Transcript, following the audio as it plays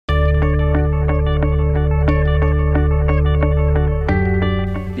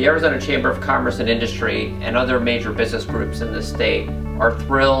The Arizona Chamber of Commerce and Industry and other major business groups in the state are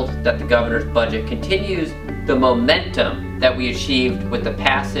thrilled that the governor's budget continues the momentum that we achieved with the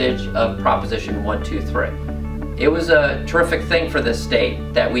passage of Proposition 123. It was a terrific thing for this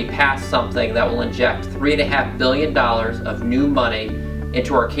state that we passed something that will inject $3.5 billion of new money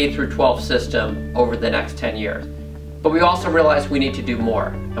into our K-12 system over the next 10 years. But we also realize we need to do more.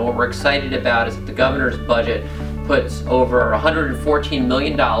 And what we're excited about is that the governor's budget puts over $114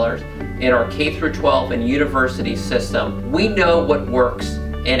 million in our K-12 and university system. We know what works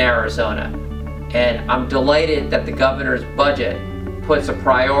in Arizona. And I'm delighted that the governor's budget puts a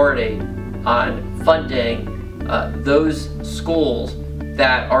priority on funding those schools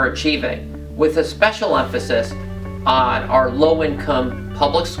that are achieving, with a special emphasis on our low-income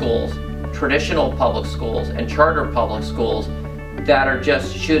public schools, traditional public schools, and charter public schools that are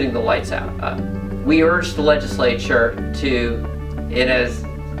just shooting the lights out. We urge the legislature to, in as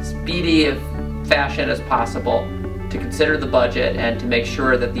speedy a fashion as possible, to consider the budget and to make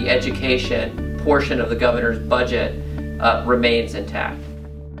sure that the education portion of the governor's budget remains intact.